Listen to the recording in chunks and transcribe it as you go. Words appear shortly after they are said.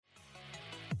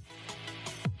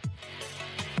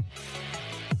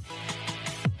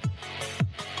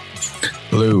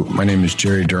Hello, my name is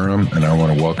Jerry Durham, and I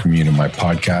want to welcome you to my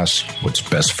podcast, What's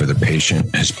Best for the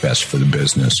Patient is Best for the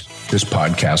Business. This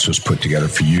podcast was put together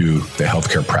for you, the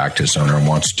healthcare practice owner who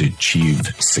wants to achieve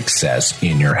success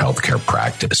in your healthcare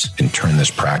practice and turn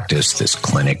this practice, this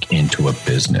clinic, into a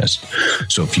business.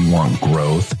 So if you want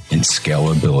growth and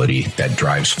scalability that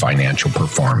drives financial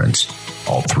performance,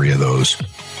 all three of those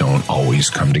don't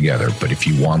always come together. But if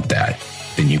you want that,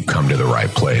 then you've come to the right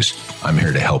place. I'm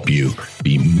here to help you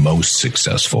be most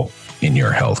successful in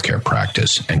your healthcare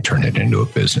practice and turn it into a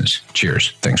business.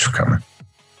 Cheers. Thanks for coming.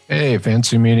 Hey,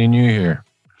 fancy meeting you here.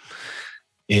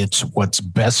 It's What's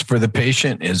Best for the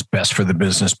Patient is Best for the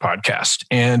Business podcast.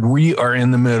 And we are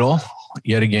in the middle,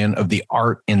 yet again, of the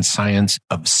Art and Science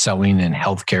of Selling in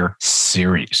Healthcare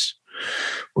series.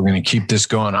 We're going to keep this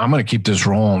going. I'm going to keep this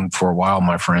rolling for a while,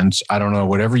 my friends. I don't know,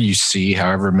 whatever you see,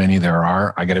 however many there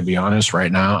are, I got to be honest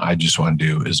right now, I just want to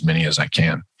do as many as I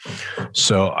can.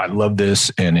 So I love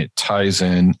this, and it ties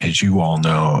in, as you all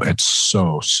know, it's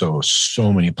so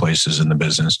many places in the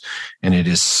business, and it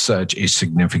is such a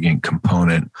significant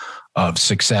component of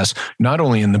success, not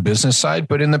only in the business side,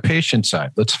 but in the patient side.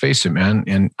 Let's face it, man.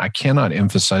 And I cannot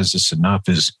emphasize this enough,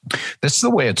 is that's the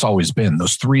way it's always been.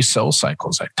 Those 3 sales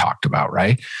cycles I talked about,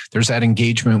 right? There's that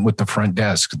engagement with the front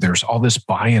desk. There's all this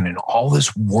buy-in and all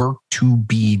this work to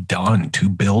be done to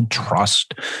build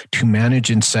trust, to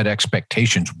manage and set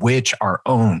expectations, which our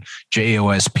own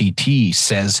JOSPT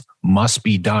says must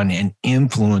be done and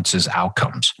influences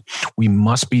outcomes. We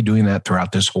must be doing that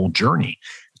throughout this whole journey.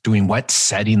 Doing what?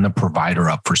 Setting the provider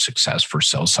up for success for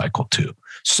sales cycle 2.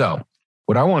 So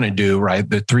what I want to do, right,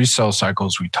 the 3 sales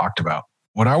cycles we talked about,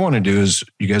 what I want to do is,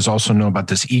 you guys also know about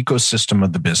this ecosystem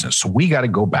of the business. So we got to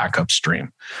go back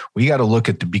upstream. We got to look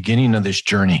at the beginning of this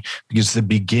journey, because the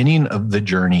beginning of the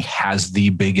journey has the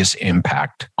biggest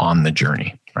impact on the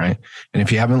journey, right? And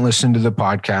if you haven't listened to the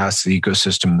podcast, the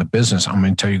ecosystem of the business, I'm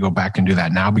going to tell you go back and do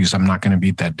that now, because I'm not going to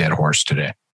beat that dead horse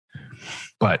today.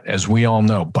 But as we all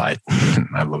know, but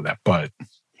I love that, but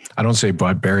I don't say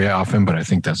but very often, but I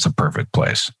think that's the perfect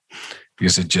place,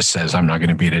 because it just says I'm not going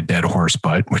to beat a dead horse,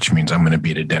 but, which means I'm going to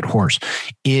beat a dead horse,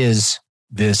 is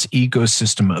this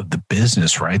ecosystem of the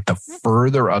business, right? The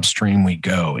further upstream we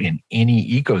go in any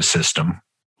ecosystem,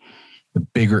 the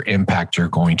bigger impact you're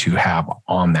going to have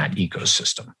on that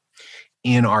ecosystem.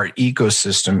 In our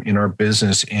ecosystem, in our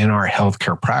business, in our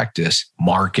healthcare practice,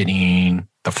 marketing,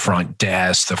 the front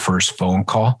desk, the first phone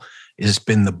call has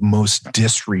been the most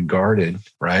disregarded,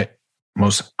 right?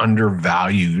 Most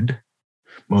undervalued,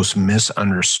 most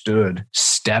misunderstood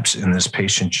steps in this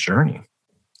patient's journey.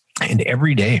 And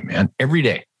every day, man, every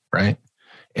day, right?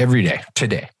 Every day,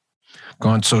 today, go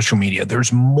on social media.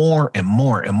 There's more and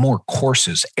more and more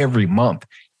courses every month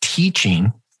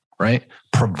teaching, right,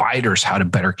 providers how to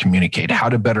better communicate, how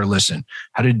to better listen,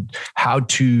 how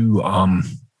to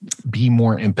be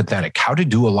more empathetic, how to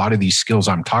do a lot of these skills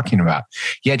I'm talking about.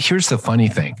 Yet here's the funny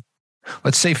thing.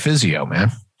 Let's say physio,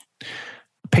 man.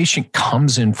 Patient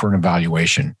comes in for an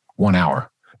evaluation, 1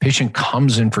 hour. Patient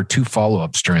comes in for 2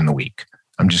 follow-ups during the week.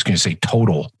 I'm just going to say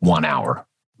total 1 hour,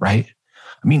 right?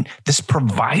 I mean, this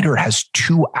provider has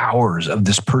 2 hours of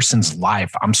this person's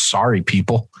life. I'm sorry,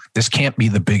 people. This can't be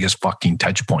the biggest fucking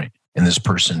touch point in this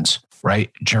person's, right,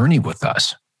 journey with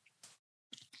us.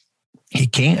 He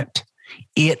can't.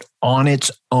 It on its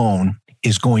own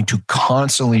is going to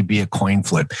constantly be a coin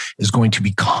flip, is going to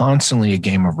be constantly a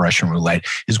game of Russian roulette,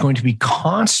 is going to be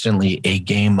constantly a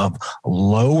game of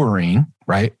lowering,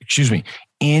 right?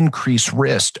 Increased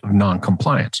risk of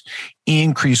non-compliance,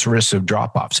 increased risk of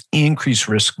drop-offs, increased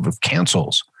risk of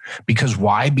cancels. Because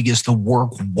why? Because the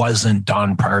work wasn't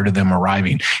done prior to them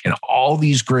arriving. And all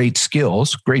these great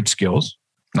skills,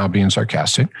 not being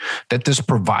sarcastic, that this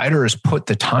provider has put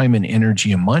the time and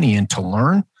energy and money in to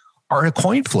learn are a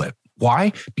coin flip.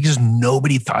 Why? Because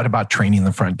nobody thought about training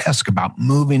the front desk, about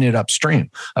moving it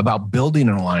upstream, about building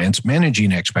an alliance,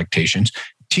 managing expectations,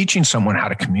 teaching someone how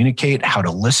to communicate, how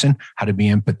to listen, how to be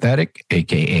empathetic,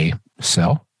 AKA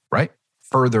sell, right?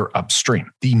 Further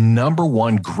upstream. The number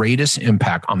one greatest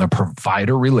impact on the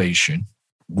provider relation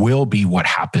will be what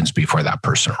happens before that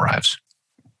person arrives.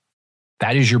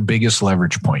 That is your biggest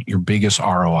leverage point, your biggest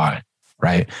ROI,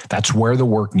 right? That's where the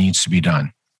work needs to be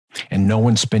done. And no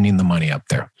one's spending the money up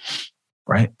there.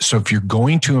 right? So if you're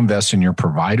going to invest in your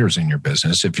providers in your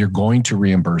business, if you're going to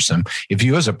reimburse them, if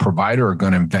you as a provider are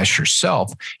going to invest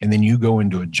yourself, and then you go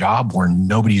into a job where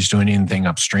nobody's doing anything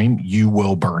upstream, you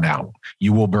will burn out.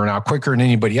 You will burn out quicker than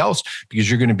anybody else because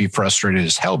you're going to be frustrated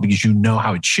as hell because you know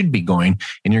how it should be going.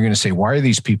 And you're going to say, why are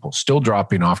these people still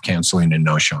dropping off, canceling, and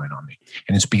no showing on me?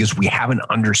 And it's because we haven't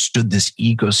understood this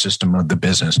ecosystem of the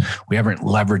business. We haven't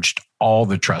leveraged all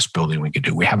the trust building we could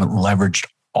do. We haven't leveraged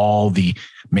all the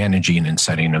managing and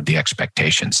setting of the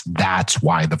expectations. That's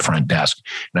why the front desk.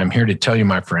 And I'm here to tell you,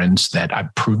 my friends, that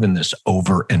I've proven this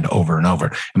over and over and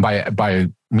over. And by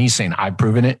me saying I've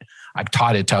proven it, I've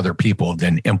taught it to other people,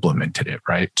 then implemented it,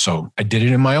 right? So I did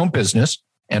it in my own business.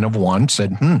 N of one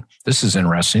said, this is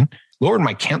interesting. Lowered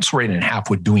my cancel rate in half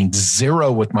with doing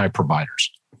 0 with my providers.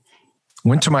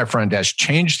 Went to my front desk,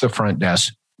 changed the front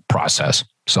desk process,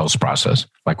 sales process,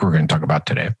 like we're going to talk about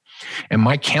today. And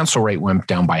my cancel rate went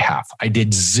down by half. I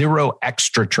did 0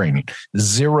 extra training,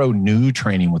 0 new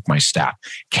training with my staff.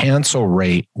 Cancel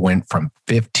rate went from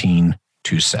 15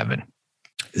 to 7.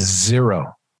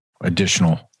 0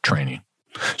 additional training.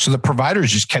 So the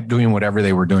providers just kept doing whatever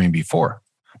they were doing before.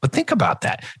 But think about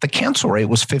that. The cancel rate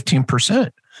was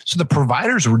 15%. So the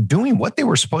providers were doing what they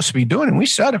were supposed to be doing, and we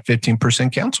still had a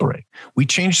 15% cancel rate. We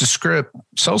changed the script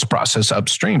sales process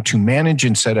upstream to manage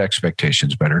and set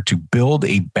expectations better, to build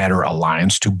a better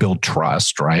alliance, to build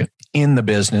trust, right, in the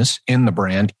business, in the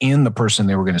brand, in the person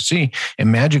they were going to see.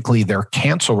 And magically, their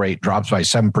cancel rate drops by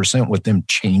 7% with them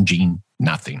changing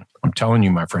nothing. I'm telling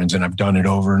you, my friends, and I've done it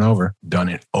over and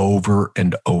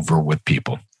over, with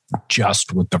people.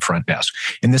 Just with the front desk.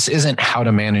 And this isn't how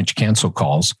to manage cancel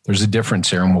calls. There's a difference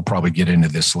here, and we'll probably get into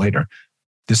this later.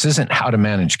 This isn't how to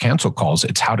manage cancel calls.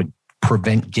 It's how to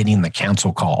prevent getting the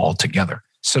cancel call altogether.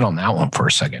 Sit on that one for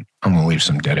a second. I'm going to leave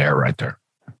some dead air right there.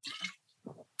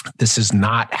 This is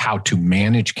not how to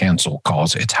manage cancel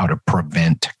calls. It's how to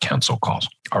prevent cancel calls.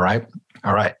 All right.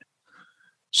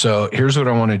 So here's what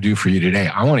I want to do for you today.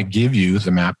 I want to give you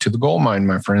the map to the gold mine,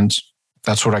 my friends.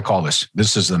 That's what I call this.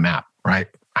 This is the map, right?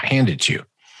 I hand it to you.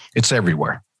 It's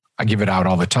everywhere. I give it out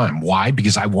all the time. Why?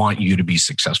 Because I want you to be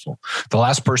successful. The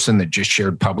last person that just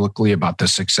shared publicly about the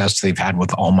success they've had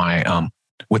with all my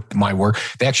with my work,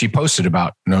 they actually posted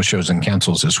about no-shows and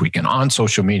cancels this weekend on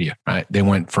social media. Right? They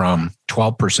went from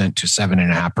 12% to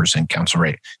 7.5% cancel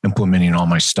rate, implementing all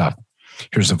my stuff.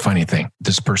 Here's the funny thing.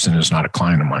 This person is not a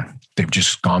client of mine. They've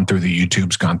just gone through the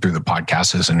YouTubes, gone through the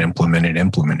podcasts and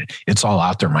implemented. It's all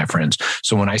out there, my friends.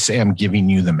 So when I say I'm giving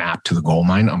you the map to the gold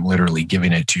mine, I'm literally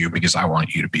giving it to you because I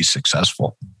want you to be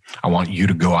successful. I want you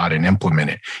to go out and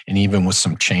implement it. And even with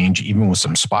some change, even with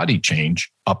some spotty change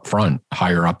up front,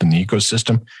 higher up in the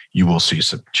ecosystem, you will see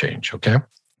some change. Okay.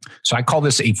 So I call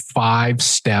this a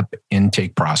 5-step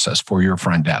intake process for your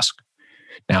front desk.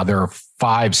 Now, there are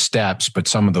 5 steps, but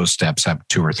some of those steps have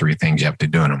 2 or 3 things you have to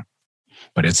do in them.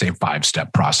 But it's a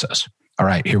 5-step process. All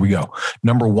right, here we go.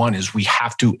 Number 1 is we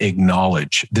have to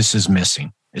acknowledge this is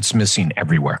missing. It's missing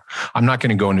everywhere. I'm not going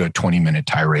to go into a 20-minute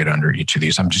tirade under each of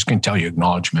these. I'm just going to tell you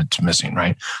acknowledgement's missing,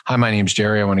 right? Hi, my name's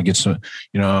Jerry. I want to get some,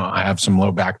 I have some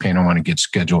low back pain. I want to get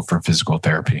scheduled for physical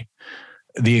therapy.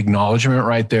 The acknowledgement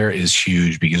right there is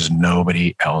huge because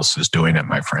nobody else is doing it,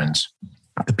 my friends.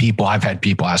 I've had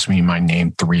people ask me my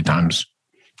name 3 times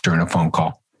during a phone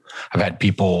call. I've had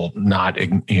people not,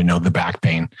 the back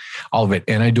pain, all of it.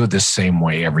 And I do it the same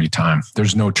way every time.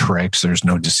 There's no tricks. There's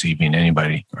no deceiving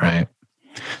anybody, right?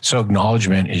 So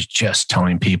acknowledgement is just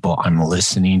telling people I'm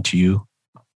listening to you.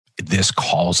 This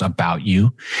call's about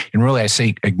you. And really, I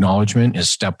say acknowledgement is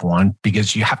step 1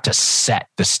 because you have to set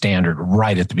the standard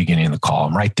right at the beginning of the call.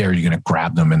 And right there, you're going to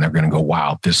grab them and they're going to go,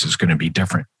 wow, this is going to be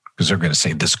different. Because they're going to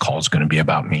say, this call is going to be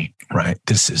about me, right?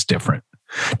 This is different.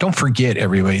 Don't forget,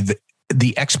 everybody,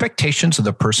 the expectations of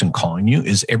the person calling you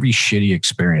is every shitty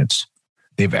experience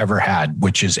they've ever had,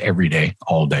 which is every day,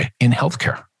 all day in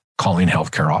healthcare, calling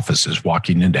healthcare offices,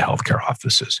 walking into healthcare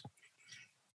offices.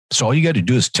 So all you got to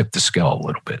do is tip the scale a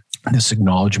little bit. This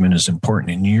acknowledgement is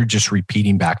important. And you're just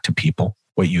repeating back to people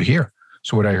what you hear.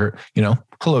 So what I heard,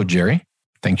 hello, Jerry.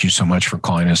 Thank you so much for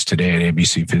calling us today at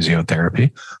ABC Physiotherapy.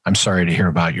 I'm sorry to hear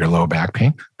about your low back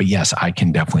pain, but yes, I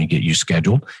can definitely get you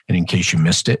scheduled. And in case you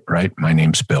missed it, right, my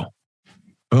name's Bill.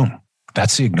 Boom.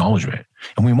 That's the acknowledgement.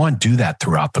 And we want to do that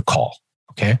throughout the call.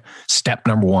 Okay. Step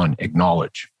number 1,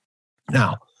 acknowledge.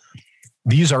 Now,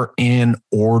 these are in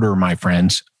order, my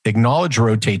friends. Acknowledge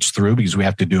rotates through because we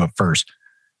have to do it first.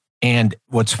 And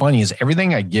what's funny is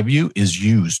everything I give you is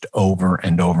used over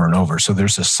and over and over. So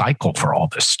there's a cycle for all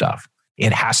this stuff.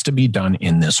 It has to be done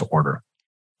in this order.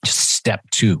 Step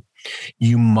 2,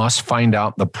 You must find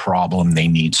out the problem they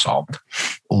need solved.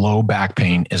 Low back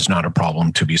pain is not a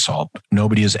problem to be solved.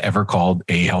 Nobody has ever called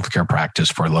a healthcare practice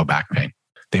for low back pain.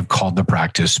 They've called the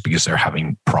practice because they're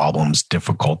having problems,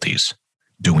 difficulties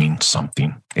doing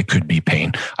something. It could be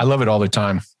pain. I love it all the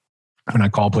time. When I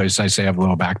call places, I say I have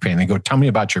low back pain. They go, tell me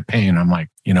about your pain. I'm like,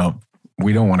 we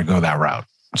don't want to go that route.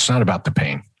 It's not about the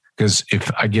pain. Because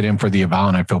if I get in for the eval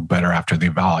and I feel better after the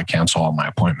eval, I cancel all my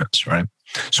appointments, right?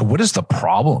 So what is the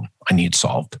problem I need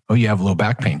solved? Oh, you have low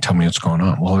back pain. Tell me what's going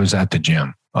on. Well, I was at the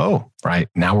gym. Oh, right.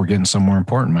 Now we're getting somewhere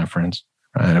important, my friends.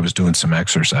 Right? I was doing some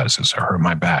exercises. I hurt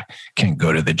my back. Can't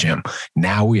go to the gym.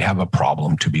 Now we have a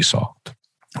problem to be solved.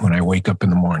 When I wake up in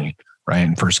the morning, right,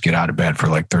 and first get out of bed for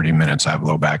like 30 minutes, I have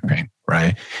low back pain,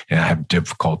 right? And I have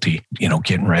difficulty,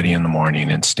 getting ready in the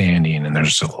morning and standing, and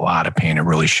there's a lot of pain. It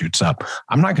really shoots up.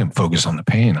 I'm not going to focus on the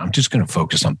pain. I'm just going to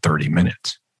focus on 30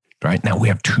 minutes, right? Now we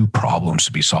have two problems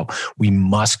to be solved. We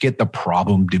must get the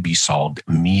problem to be solved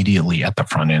immediately at the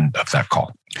front end of that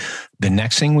call. The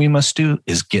next thing we must do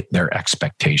is get their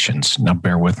expectations. Now,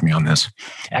 bear with me on this.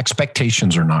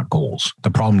 Expectations are not goals.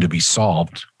 The problem to be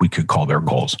solved, we could call their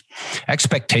goals.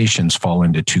 Expectations fall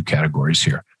into two categories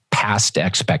here. Past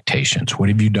expectations. What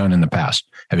have you done in the past?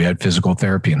 Have you had physical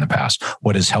therapy in the past?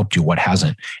 What has helped you? What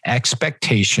hasn't?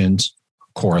 Expectations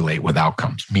correlate with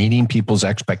outcomes, meeting people's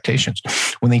expectations.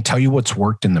 When they tell you what's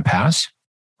worked in the past,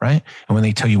 right? And when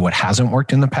they tell you what hasn't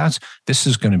worked in the past, this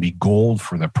is going to be gold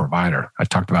for the provider. I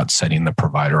talked about setting the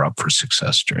provider up for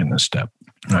success during this step,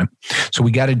 right? So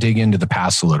we got to dig into the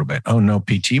past a little bit. Oh, no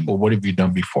PT, but what have you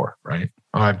done before, right?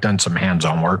 Oh, I've done some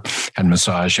hands-on work, had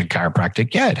massage and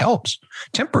chiropractic. Yeah, it helps.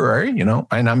 Temporary, and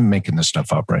I'm making this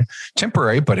stuff up, right?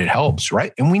 Temporary, but it helps,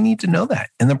 right? And we need to know that.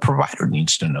 And the provider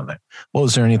needs to know that. Well,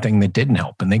 is there anything that didn't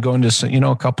help? And they go into,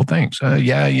 a couple things. I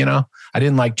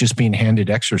didn't like just being handed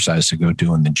exercise to go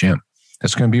do in the gym.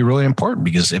 That's going to be really important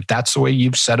because if that's the way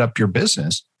you've set up your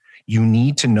business, you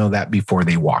need to know that before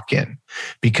they walk in.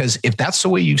 Because if that's the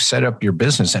way you've set up your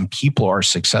business and people are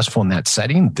successful in that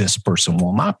setting, this person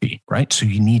will not be, right? So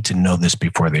you need to know this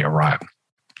before they arrive.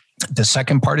 The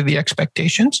second part of the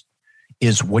expectations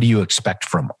is what do you expect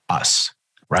from us,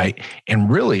 right? And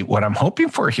really what I'm hoping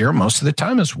for here most of the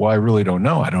time is, well, I really don't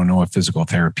know. I don't know what physical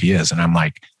therapy is. And I'm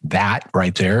like, that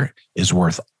right there is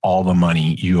worth all the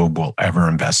money you will ever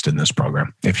invest in this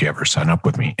program if you ever sign up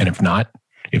with me. And if not,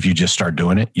 if you just start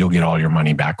doing it, you'll get all your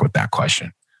money back with that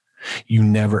question. You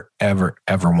never, ever,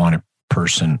 ever want a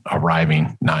person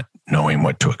arriving not knowing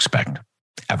what to expect,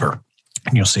 ever.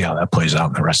 And you'll see how that plays out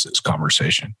in the rest of this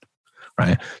conversation,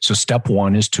 right? So step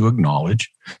one is to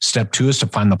acknowledge. Step two is to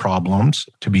find the problems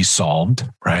to be solved,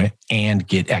 right? And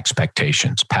get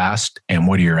expectations past. And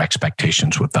what are your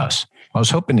expectations with us? I was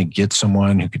hoping to get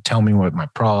someone who could tell me what my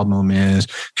problem is,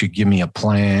 could give me a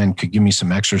plan, could give me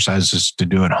some exercises to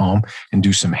do at home and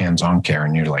do some hands-on care.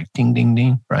 And you're like, ding, ding,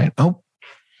 ding, right? Oh,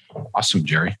 awesome,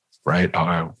 Jerry, right?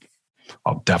 I'll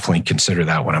definitely consider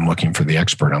that when I'm looking for the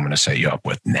expert I'm going to set you up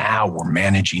with. Now we're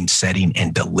managing, setting,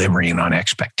 and delivering on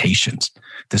expectations.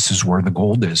 This is where the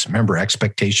gold is. Remember,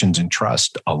 expectations and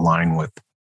trust align with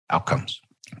outcomes.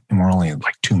 And we're only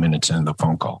like 2 minutes into the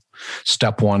phone call.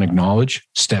 Step one, acknowledge.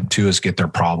 Step two is get their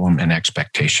problem and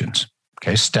expectations.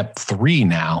 Okay. Step three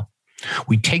now,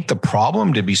 we take the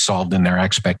problem to be solved in their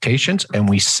expectations and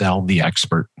we sell the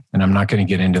expert. And I'm not going to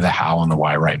get into the how and the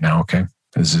why right now. Okay.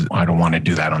 I don't want to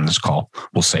do that on this call.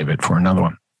 We'll save it for another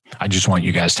one. I just want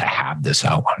you guys to have this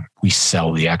outline. We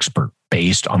sell the expert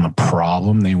based on the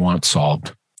problem they want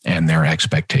solved and their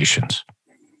expectations.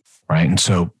 Right. And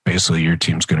so basically your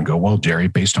team's going to go, well, Jerry,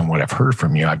 based on what I've heard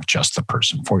from you, I'm just the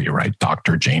person for you, right?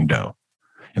 Dr. Jane Doe.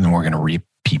 And then we're going to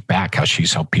repeat back how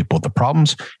she's helped people with the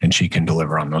problems and she can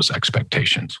deliver on those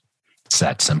expectations. It's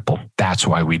that simple. That's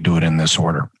why we do it in this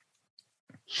order.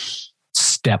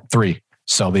 Step three,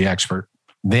 sell the expert.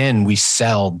 Then we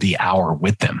sell the hour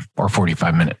with them or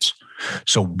 45 minutes.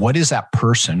 So what is that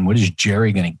person? What is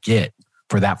Jerry going to get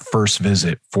for that first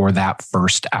visit, for that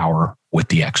first hour with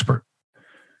the expert?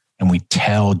 And we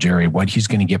tell Jerry what he's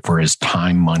going to get for his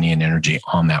time, money, and energy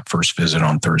on that first visit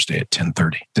on Thursday at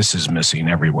 10:30. This is missing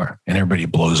everywhere, and everybody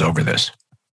blows over this.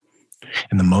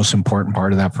 And the most important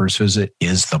part of that first visit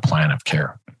is the plan of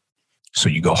care. So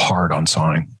you go hard on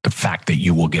selling the fact that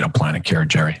you will get a plan of care,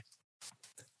 Jerry.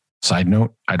 Side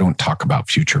note, I don't talk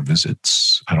about future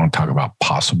visits. I don't talk about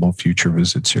possible future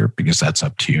visits here because that's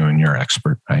up to you and your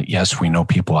expert, right? Yes, we know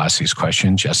people ask these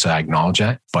questions. Yes, I acknowledge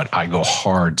that, but I go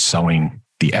hard selling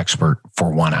the expert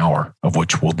for 1 hour, of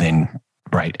which will then,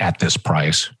 right at this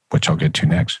price, which I'll get to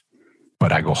next.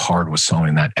 But I go hard with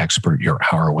selling that expert, your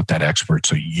hour with that expert,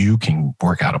 so you can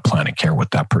work out a plan of care with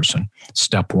that person.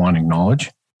 Step one, acknowledge.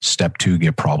 Step 2,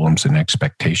 get problems and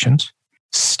expectations.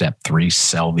 Step 3,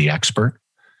 sell the expert.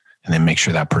 And then make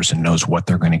sure that person knows what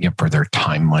they're going to get for their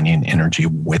time, money, and energy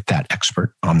with that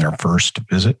expert on their first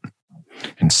visit.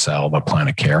 And sell the plan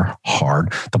of care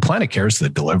hard. The plan of care is the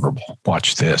deliverable.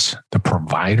 Watch this. The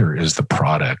provider is the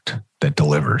product that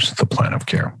delivers the plan of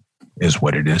care, is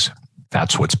what it is.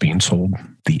 That's what's being sold.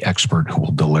 The expert who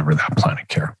will deliver that plan of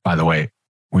care. By the way,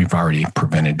 we've already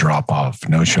prevented drop off,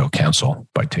 no show, cancel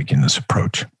by taking this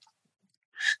approach.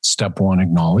 Step 1,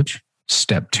 acknowledge.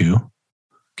 Step 2,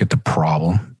 get the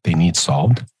problem they need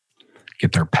solved.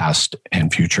 Get their past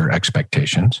and future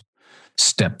expectations.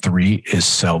 Step 3 is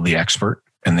sell the expert,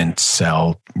 and then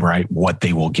sell, right, what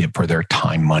they will get for their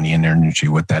time, money, and energy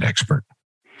with that expert.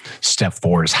 Step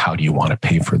 4 is how do you want to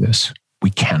pay for this? We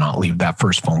cannot leave that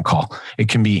first phone call. It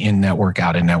can be in network,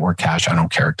 out of network, cash. I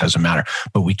don't care. It doesn't matter.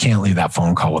 But we can't leave that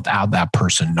phone call without that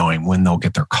person knowing when they'll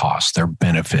get their costs, their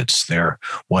benefits, their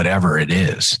whatever it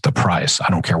is, the price. I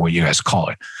don't care what you guys call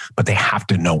it, but they have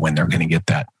to know when they're going to get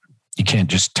that. You can't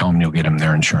just tell them you'll get them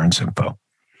their insurance info,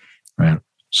 right?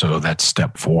 So that's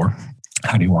step 4.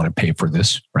 How do you want to pay for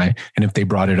this, right? And if they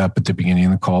brought it up at the beginning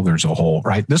of the call, there's a whole,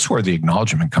 right? This is where the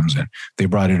acknowledgement comes in. They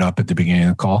brought it up at the beginning of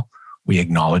the call. We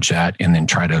acknowledge that and then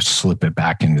try to slip it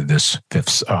back into this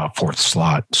fourth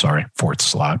slot.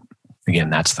 Again,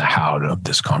 that's the how of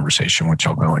this conversation, which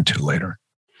I'll go into later.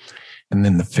 And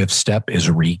then the 5th step is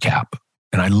a recap.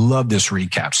 And I love this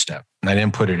recap step. And I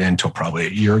didn't put it in until probably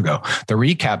a year ago. The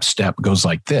recap step goes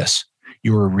like this.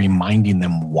 You are reminding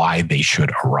them why they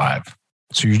should arrive.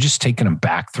 So you're just taking them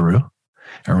back through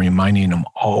and reminding them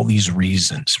all these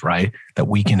reasons, right? That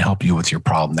we can help you with your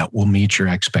problem, that will meet your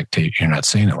expectation. You're not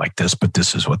saying it like this, but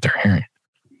this is what they're hearing,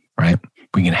 right?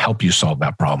 We can help you solve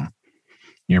that problem.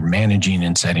 You're managing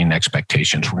and setting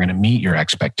expectations. We're going to meet your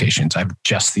expectations. I'm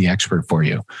just the expert for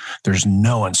you. There's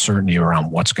no uncertainty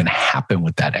around what's going to happen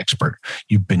with that expert.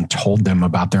 You've been told them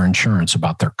about their insurance,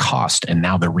 about their cost. And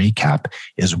now the recap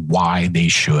is why they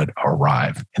should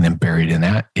arrive. And then buried in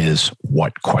that is,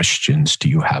 what questions do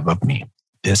you have of me?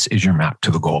 This is your map to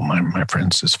the goal, my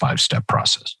friends, this 5-step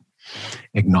process.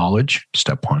 Acknowledge,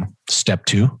 step 1. Step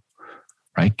 2,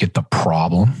 right? Get the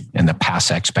problem and the past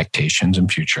expectations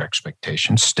and future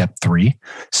expectations. Step 3,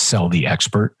 sell the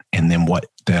expert, and then what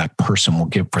that person will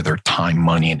give for their time,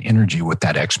 money, and energy with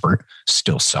that expert,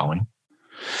 still selling.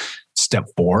 Step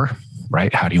 4,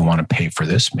 right? How do you want to pay for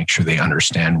this? Make sure they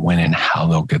understand when and how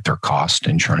they'll get their cost,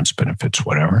 insurance benefits,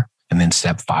 whatever. And then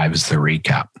step 5 is the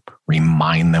recap.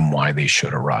 Remind them why they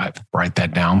should arrive. Write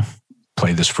that down.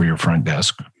 Play this for your front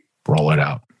desk. Roll it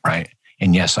out, right?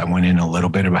 And yes, I went in a little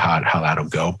bit about how that'll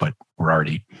go, but we're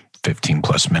already 15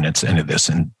 plus minutes into this.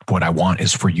 And what I want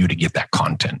is for you to get that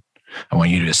content. I want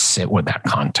you to sit with that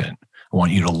content. I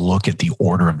want you to look at the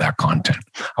order of that content.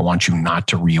 I want you not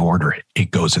to reorder it.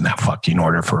 It goes in that fucking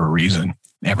order for a reason.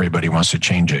 Everybody wants to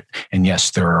change it. And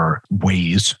yes, there are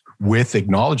ways with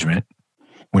acknowledgement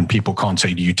when people call and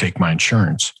say, do you take my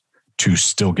insurance, to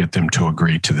still get them to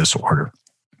agree to this order,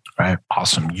 right?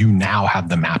 Awesome. You now have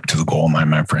the map to the goal,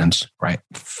 my friends, right?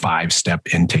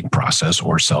 5-step intake process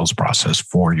or sales process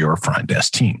for your front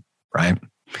desk team, right?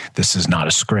 This is not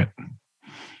a script.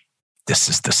 This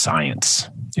is the science.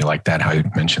 You like that? How you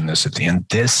mentioned this at the end?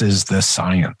 This is the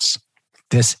science.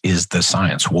 This is the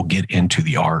science. We'll get into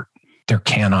the art. There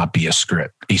cannot be a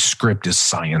script. A script is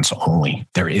science only.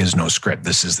 There is no script.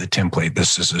 This is the template.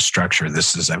 This is a structure.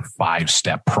 This is a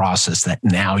 5-step process that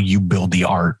now you build the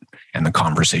art and the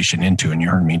conversation into. And you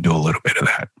heard me do a little bit of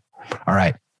that. All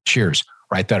right. Cheers.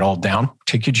 Write that all down.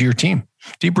 Take it to your team.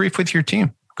 Debrief with your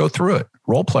team. Go through it.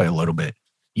 Role play a little bit.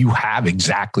 You have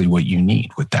exactly what you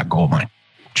need with that goal line.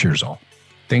 Cheers all.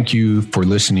 Thank you for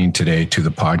listening today to the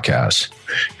podcast.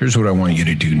 Here's what I want you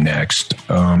to do next.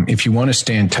 If you want to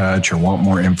stay in touch or want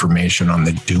more information on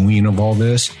the doing of all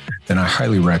this, then I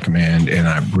highly recommend, and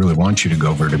I really want you to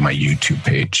go over to my YouTube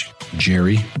page,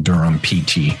 Jerry Durham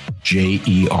PT,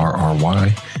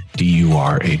 JerryDurham.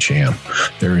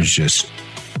 There is just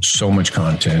so much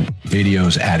content,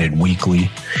 videos added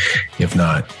weekly, if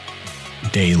not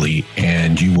daily,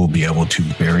 and you will be able to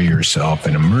bury yourself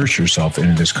and immerse yourself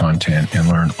into this content and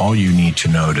learn all you need to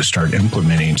know to start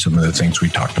implementing some of the things we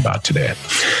talked about today.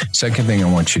 Second thing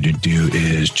I want you to do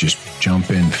is just jump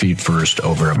in feet first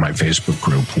over at my Facebook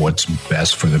group. What's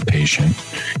best for the patient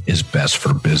is best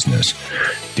for business.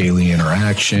 Daily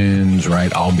interactions,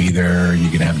 right? I'll be there.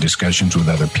 You can have discussions with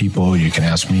other people. You can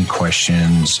ask me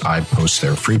questions. I post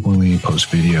there frequently, post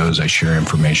videos. I share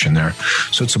information there.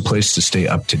 So it's a place to stay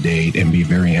up to date and can be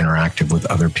very interactive with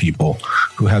other people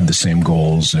who have the same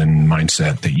goals and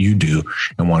mindset that you do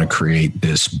and want to create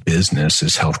this business,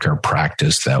 this healthcare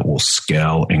practice that will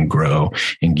scale and grow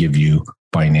and give you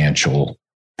financial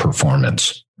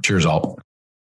performance. Cheers, all.